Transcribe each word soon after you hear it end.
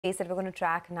That we're going to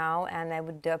track now, and I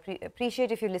would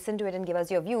appreciate if you listen to it and give us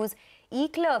your views.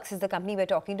 eClerx's is the company we're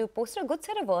talking to, posted a good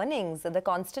set of earnings. The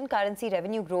constant currency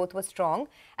revenue growth was strong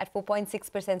at 4.6%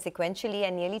 sequentially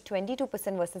and nearly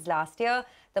 22% versus last year.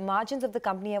 The margins of the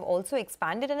company have also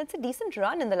expanded, and it's a decent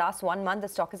run. In the last 1 month, the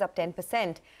stock is up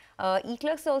 10%.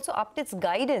 eClerx's also upped its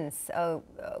guidance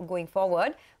going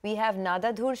forward. We have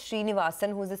Nadadhur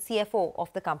Srinivasan, who's the CFO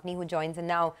of the company, who joins in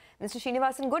now. Mr.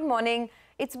 Srinivasan, good morning.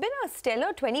 It's been a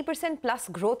stellar 20% plus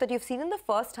growth that you've seen in the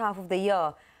first half of the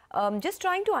year. Just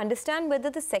trying to understand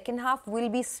whether the second half will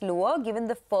be slower given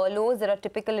the furloughs that are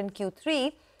typical in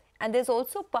Q3. And there's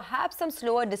also perhaps some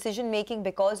slower decision making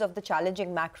because of the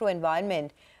challenging macro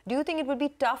environment. Do you think it would be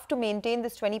tough to maintain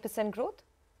this 20% growth?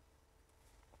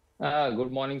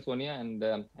 Good morning, Sonia, and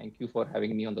thank you for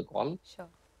having me on the call. Sure.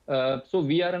 So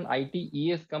we are an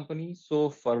IT company,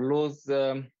 so furloughs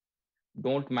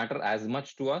don't matter as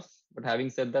much to us. But having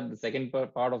said that, the second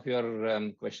part of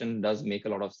your question does make a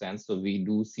lot of sense. So we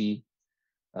do see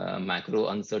macro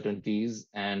uncertainties,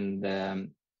 and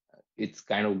it's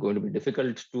kind of going to be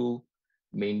difficult to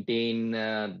maintain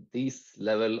this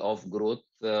level of growth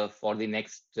for the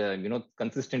next,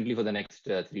 consistently for the next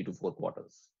 3 to 4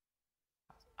 quarters.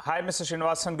 Hi, Mr.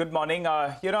 Srinivasan. Good morning.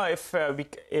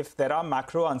 If there are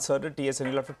macro uncertainties and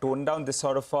you'll have to tone down this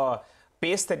sort of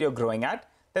pace that you're growing at,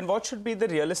 then what should be the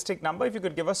realistic number? If you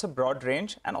could give us a broad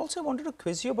range. And also, I wanted to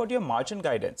quiz you about your margin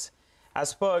guidance.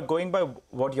 As per going by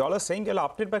what y'all are saying, you'll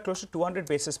upped it by close to 200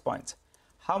 basis points.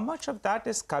 How much of that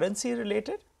is currency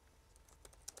related?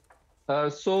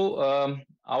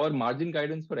 Our margin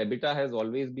guidance for EBITDA has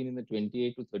always been in the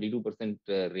 28 to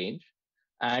 32% range.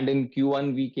 And in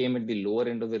Q1, we came at the lower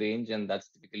end of the range, and that's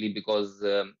typically because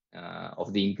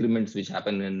of the increments which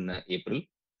happen in April.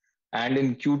 And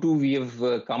in Q2, we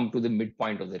have come to the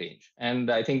midpoint of the range. And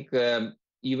I think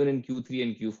even in Q3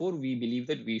 and Q4, we believe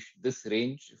that this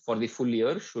range for the full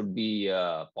year should be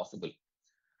possible.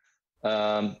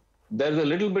 There's a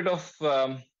little bit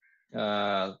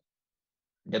of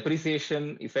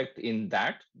depreciation effect in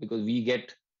that, because we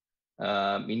get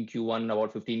in Q1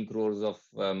 about 15 crores of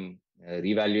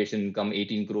revaluation income,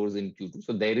 18 crores in Q2.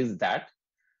 So there is that.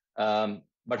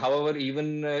 But however,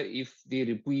 even if the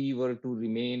rupee were to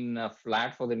remain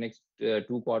flat for the next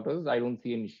 2 quarters, I don't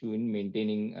see an issue in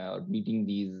maintaining or meeting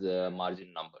these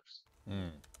margin numbers.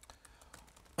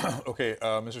 Okay,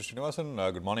 Mr.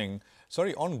 Srinivasan, good morning.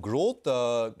 Sorry, on growth,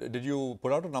 did you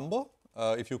put out a number,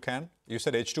 if you can? You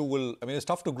said H2 will, it's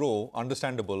tough to grow,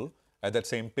 understandable, at that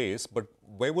same pace, but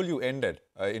where will you end at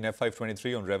in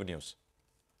FY23 on revenues?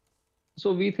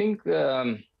 So we think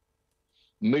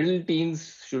middle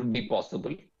teens should be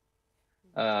possible.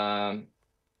 I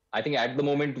think at the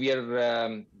moment we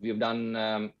have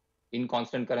done in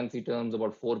constant currency terms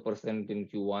about 4% in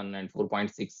Q1 and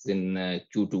 4.6 in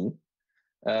Q2.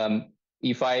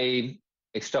 If I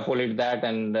extrapolate that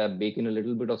and bake in a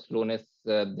little bit of slowness,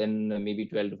 then maybe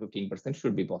 12 to 15%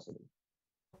 should be possible.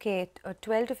 Okay,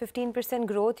 12 to 15%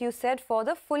 growth you said for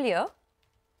the full year?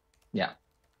 Yeah.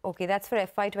 Okay, that's for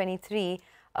FY23.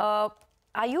 Are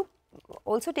you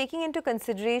also taking into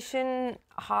consideration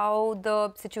how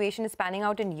the situation is panning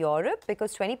out in Europe?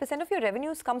 Because 20% of your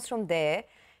revenues comes from there.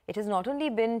 It has not only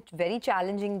been very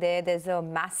challenging there, there's a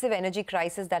massive energy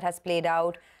crisis that has played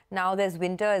out. Now there's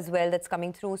winter as well that's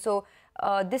coming through. So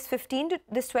this 12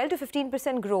 to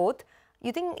 15% growth,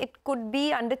 you think it could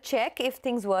be under check if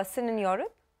things worsen in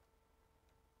Europe?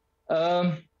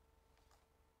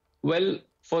 Well,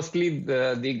 firstly,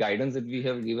 the guidance that we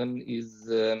have given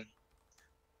is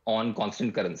on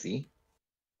constant currency.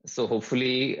 So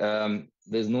hopefully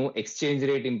there's no exchange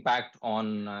rate impact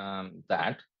on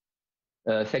that.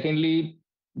 Secondly,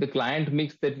 the client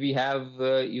mix that we have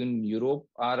in Europe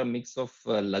are a mix of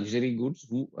luxury goods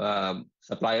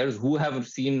suppliers who have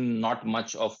seen not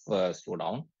much of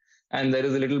slowdown. And there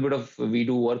is a little bit of, we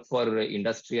do work for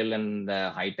industrial and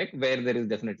high tech where there is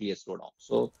definitely a slowdown.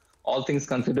 So all things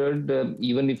considered,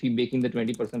 even if we bake in the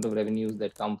 20% of revenues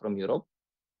that come from Europe,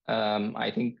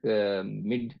 I think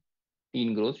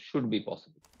mid-teen growth should be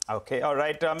possible. Okay, all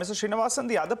right. Mr. Srinivasan,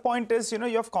 the other point is, you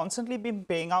have constantly been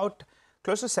paying out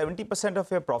close to 70%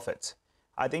 of your profits.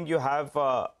 I think you have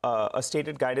a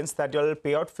stated guidance that you'll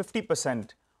pay out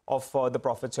 50% of the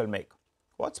profits you'll make.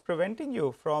 What's preventing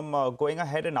you from going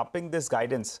ahead and upping this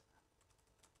guidance?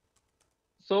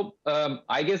 So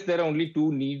I guess there are only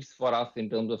 2 needs for us in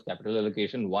terms of capital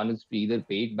allocation. One is to either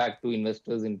pay it back to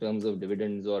investors in terms of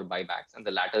dividends or buybacks, and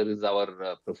the latter is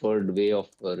our preferred way of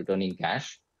returning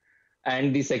cash.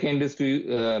 And the second is to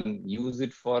use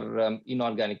it for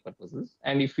inorganic purposes.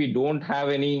 And if we don't have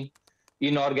any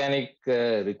inorganic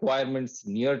requirements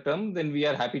near term, then we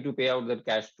are happy to pay out that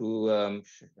cash to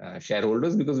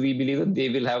shareholders, because we believe that they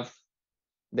will have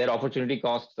their opportunity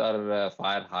costs are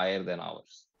far higher than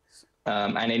ours.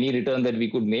 And any return that we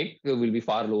could make will be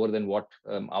far lower than what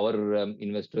our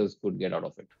investors could get out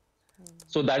of it.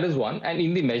 So that is one. And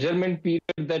in the measurement period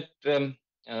that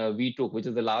we took, which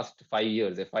is the last 5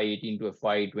 years, FY18 to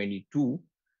FY22,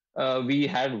 we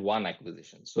had one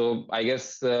acquisition. So I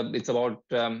guess it's about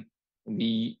so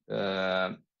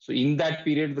in that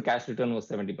period, the cash return was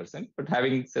 70%. But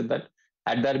having said that,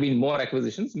 had there been more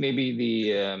acquisitions, maybe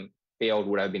the payout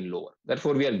would have been lower.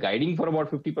 Therefore, we are guiding for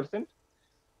about 50%.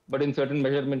 But in certain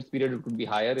measurements period, it could be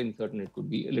higher. In certain, it could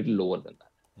be a little lower than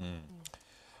that.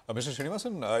 Mr.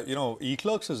 Srinivasan, you know,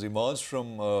 eClerx's has emerged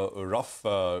from a rough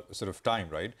sort of time,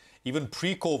 right? Even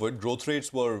pre-COVID, growth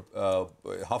rates were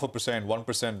 0.5%,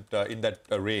 1% in that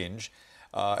range.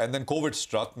 And then COVID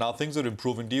struck. Now things are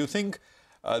improving. Do you think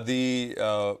the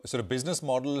sort of business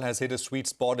model has hit a sweet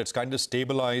spot? It's kind of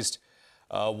stabilized.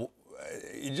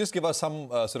 You just give us some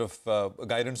sort of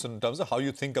guidance in terms of how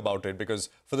you think about it, because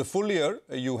for the full year,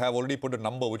 you have already put a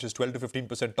number which is 12 to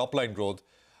 15% top line growth.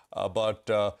 But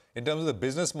in terms of the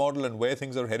business model and where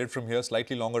things are headed from here,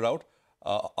 slightly longer out,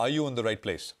 are you in the right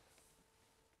place?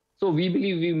 So we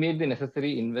believe we made the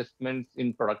necessary investments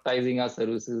in productizing our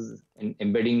services and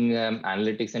embedding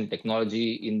analytics and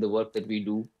technology in the work that we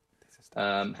do,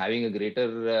 having a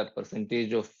greater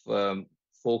percentage of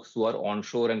folks who are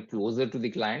onshore and closer to the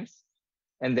clients.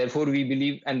 And therefore, we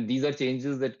believe, and these are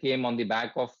changes that came on the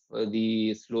back of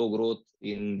the slow growth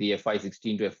in the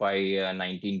FY16 to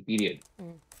FY19 period.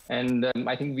 And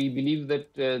I think we believe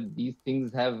that these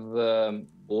things have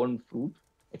borne fruit,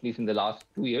 at least in the last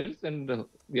 2 years. And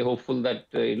we are hopeful that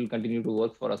it will continue to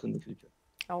work for us in the future.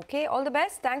 Okay, all the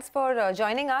best. Thanks for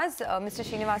joining us, Mr.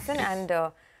 Srinivasan,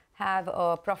 and have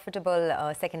a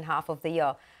profitable second half of the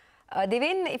year.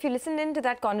 Devin, if you listen into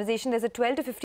that conversation, there's a 12 to 15